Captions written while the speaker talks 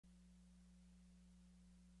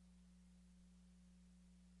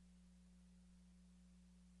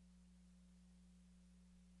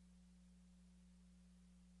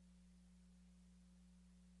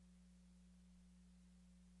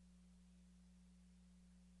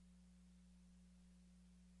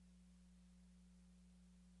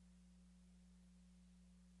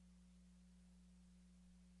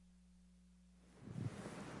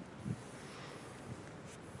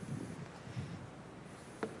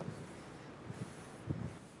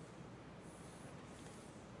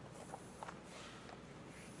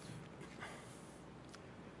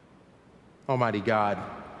Almighty God,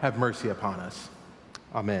 have mercy upon us.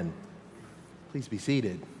 Amen. Please be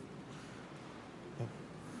seated. Make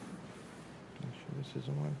sure this is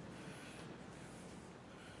on.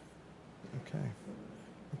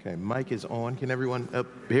 Okay, mic is on. Can everyone,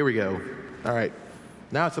 here we go. All right,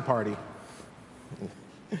 now it's a party.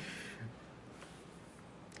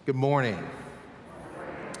 Good morning.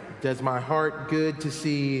 Does my heart good to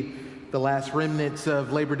see the last remnants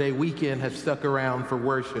of Labor Day weekend have stuck around for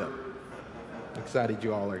worship. Excited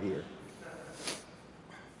you all are here.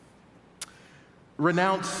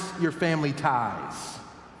 Renounce your family ties.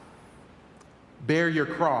 Bear your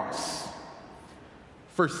cross.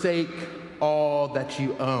 Forsake all that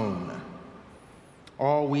you own.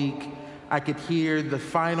 All week, I could hear the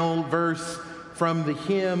final verse from the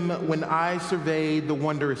hymn, "When I Surveyed the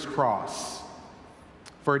Wondrous Cross."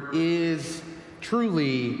 For it is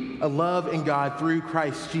truly a love in God through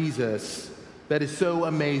Christ Jesus that is so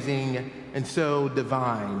amazing and so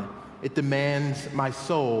divine. It demands my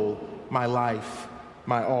soul, my life,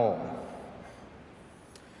 my all.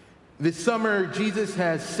 This summer, Jesus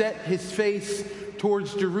has set his face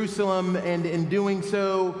towards Jerusalem, and in doing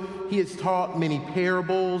so, he has taught many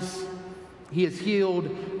parables. He has healed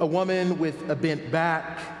a woman with a bent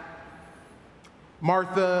back.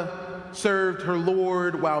 Martha served her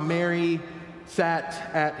Lord while Mary sat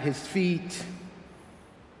at his feet.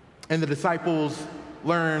 And the disciples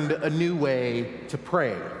learned a new way to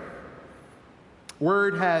pray.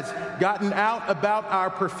 Word has gotten out about our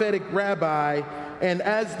prophetic rabbi, and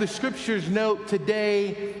as the scriptures note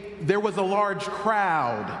today, there was a large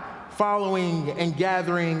crowd following and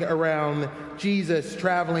gathering around Jesus,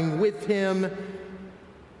 traveling with him,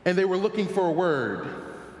 and they were looking for a word.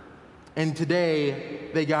 And today,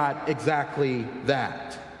 they got exactly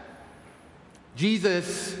that.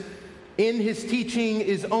 Jesus, in his teaching,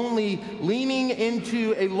 is only leaning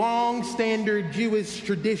into a long-standard Jewish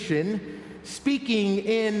tradition, speaking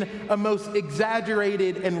in a most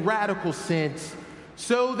exaggerated and radical sense,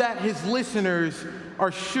 so that his listeners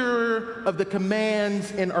are sure of the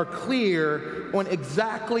commands and are clear on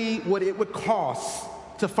exactly what it would cost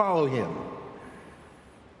to follow him.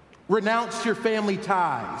 Renounce your family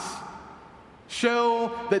ties.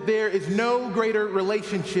 Show that there is no greater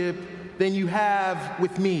relationship than you have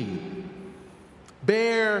with me.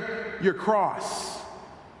 Bear your cross.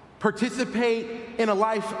 Participate in a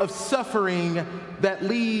life of suffering that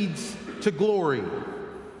leads to glory.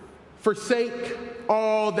 Forsake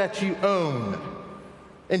all that you own.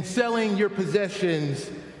 And selling your possessions,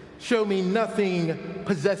 show me nothing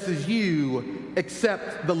possesses you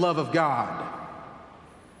except the love of God.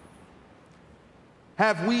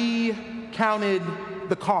 Have we counted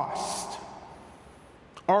the cost?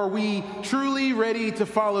 Are we truly ready to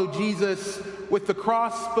follow Jesus with the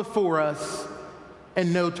cross before us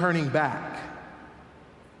and no turning back?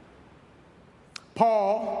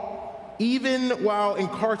 Paul, even while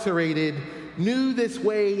incarcerated, knew this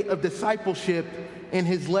way of discipleship in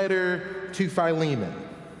his letter to Philemon.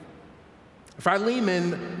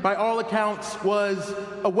 Philemon, by all accounts, was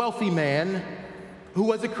a wealthy man who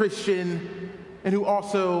was a Christian and who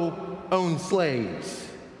also owned slaves.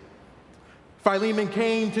 Philemon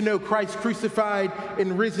came to know Christ crucified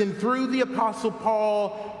and risen through the Apostle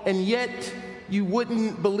Paul, and yet you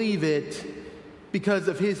wouldn't believe it because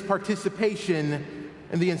of his participation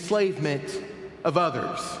in the enslavement of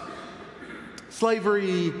others.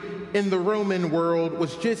 Slavery in the Roman world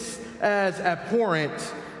was just as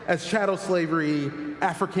abhorrent as chattel slavery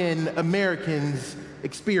African Americans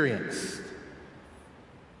experienced.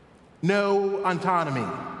 No autonomy.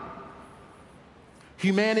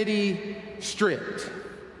 Humanity stripped.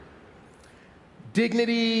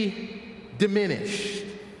 Dignity diminished.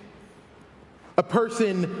 A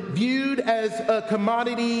person viewed as a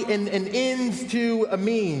commodity and an ends to a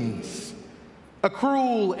means. A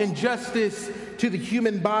cruel injustice to the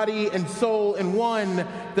human body and soul, and one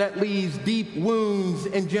that leaves deep wounds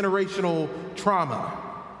and generational trauma.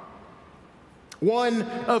 One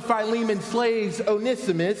of Philemon's slaves,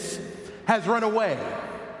 Onesimus, has run away.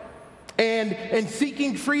 And in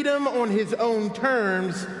seeking freedom on his own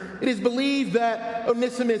terms, it is believed that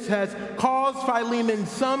Onesimus has caused Philemon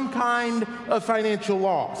some kind of financial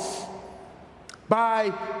loss.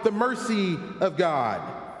 By the mercy of God,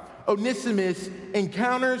 Onesimus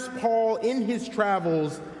encounters Paul in his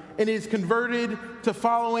travels and is converted to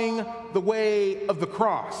following the way of the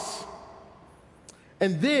cross.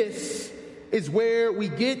 And this is where we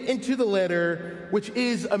get into the letter, which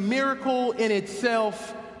is a miracle in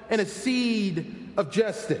itself and a seed of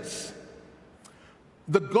justice.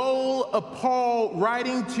 The goal of Paul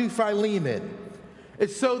writing to Philemon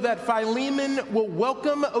is so that Philemon will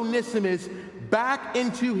welcome Onesimus back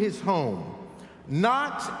into his home,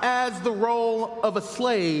 not as the role of a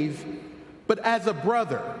slave, but as a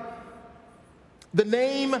brother. The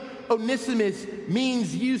name Onesimus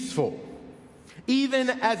means useful. Even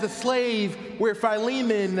as a slave, where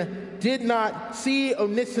Philemon did not see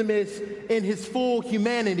Onesimus in his full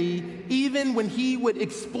humanity, even when he would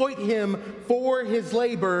exploit him for his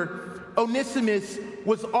labor, Onesimus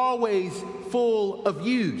was always full of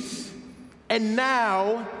use. And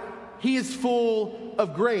now he is full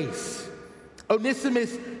of grace.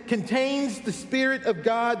 Onesimus contains the Spirit of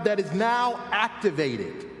God that is now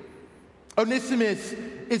activated. Onesimus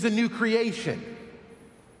is a new creation.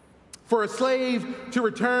 For a slave to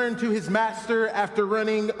return to his master after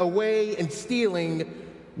running away and stealing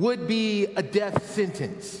would be a death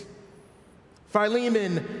sentence.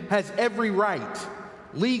 Philemon has every right,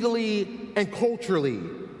 legally and culturally,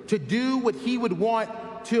 to do what he would want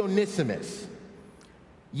to Onesimus.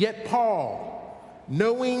 Yet Paul,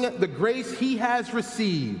 knowing the grace he has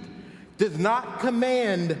received, does not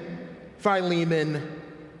command Philemon,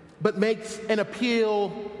 but makes an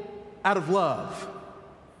appeal out of love.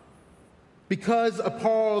 Because of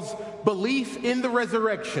Paul's belief in the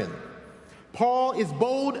resurrection, Paul is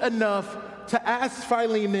bold enough to ask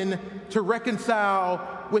Philemon to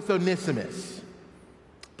reconcile with Onesimus.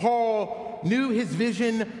 Paul knew his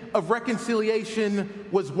vision of reconciliation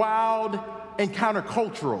was wild and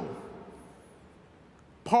countercultural.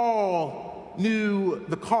 Paul knew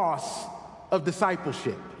the cost of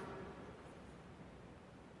discipleship.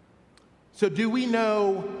 So do we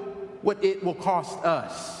know what it will cost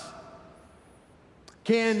us?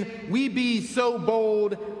 Can we be so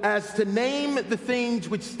bold as to name the things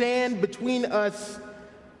which stand between us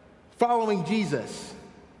following Jesus?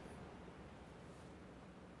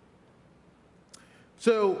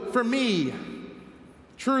 So for me,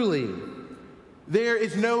 truly, there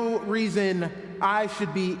is no reason I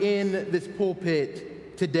should be in this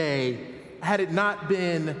pulpit today had it not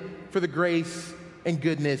been for the grace and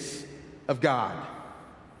goodness of God.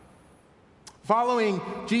 Following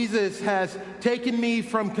Jesus has taken me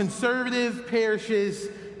from conservative parishes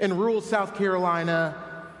in rural South Carolina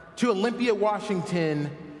to Olympia, Washington,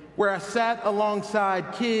 where I sat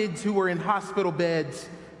alongside kids who were in hospital beds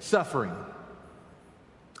suffering.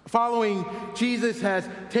 Following Jesus has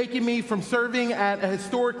taken me from serving at a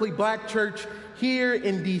historically black church here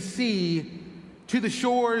in D.C. to the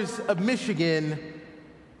shores of Michigan,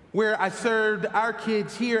 where I served our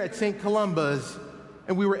kids here at St. Columba's,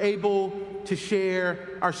 and we were able to share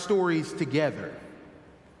our stories together.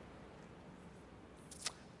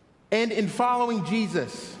 And in following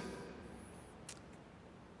Jesus,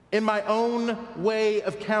 in my own way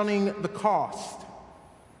of counting the cost,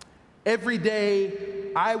 every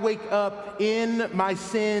day I wake up in my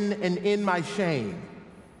sin and in my shame,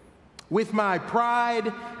 with my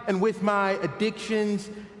pride and with my addictions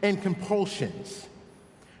and compulsions,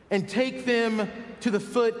 and take them to the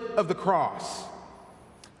foot of the cross,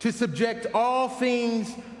 to subject all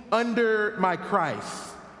things under my Christ.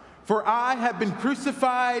 For I have been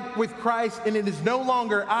crucified with Christ, and it is no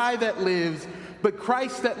longer I that lives, but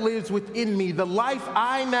Christ that lives within me. The life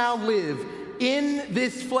I now live in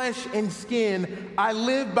this flesh and skin, I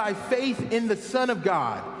live by faith in the Son of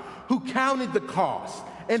God, who counted the cost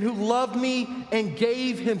and who loved me and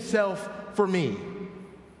gave himself for me.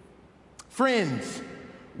 Friends,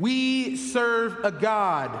 we serve a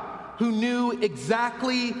God who knew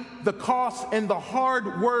exactly the cost, and the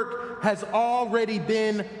hard work has already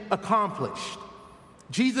been accomplished.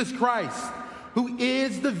 Jesus Christ, who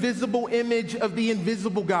is the visible image of the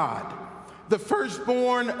invisible God, the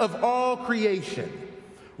firstborn of all creation,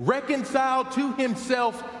 reconciled to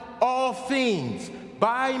himself all things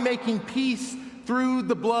by making peace through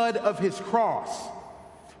the blood of his cross.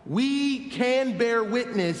 We can bear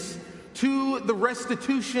witness to the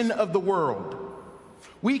restitution of the world.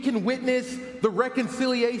 We can witness the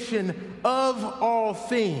reconciliation of all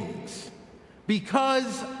things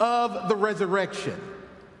because of the resurrection,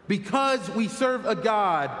 because we serve a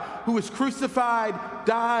God who was crucified,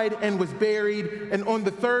 died, and was buried, and on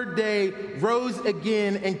the third day rose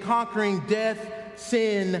again and conquering death,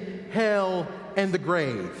 sin, hell, and the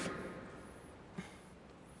grave.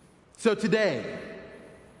 So today,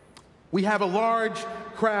 we have a large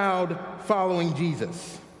crowd following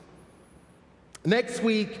Jesus. Next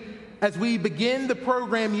week, as we begin the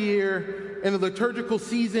program year in the liturgical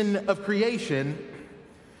season of creation,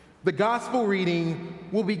 the gospel reading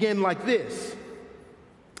will begin like this.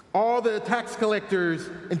 All the tax collectors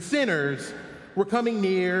and sinners were coming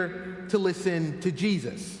near to listen to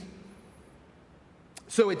Jesus.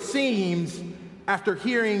 So it seems after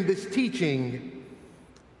hearing this teaching,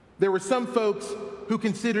 there were some folks who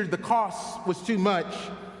considered the cost was too much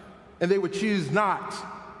and they would choose not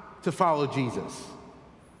to follow Jesus.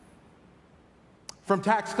 From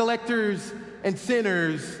tax collectors and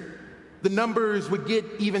sinners, the numbers would get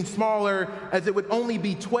even smaller, as it would only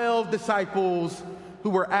be 12 disciples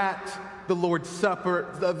who were at the Lord's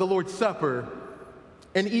Supper,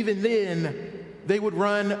 and even then, they would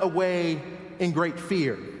run away in great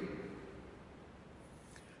fear.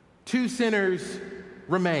 2 sinners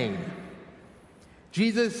remain.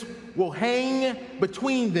 Jesus will hang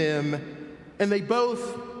between them, and they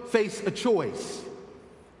both face a choice.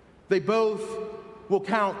 They both will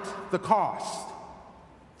count the cost.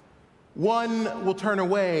 One will turn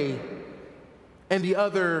away, and the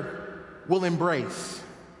other will embrace.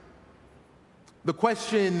 The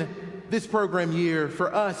question this program year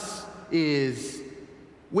for us is,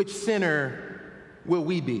 which sinner will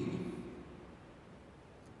we be?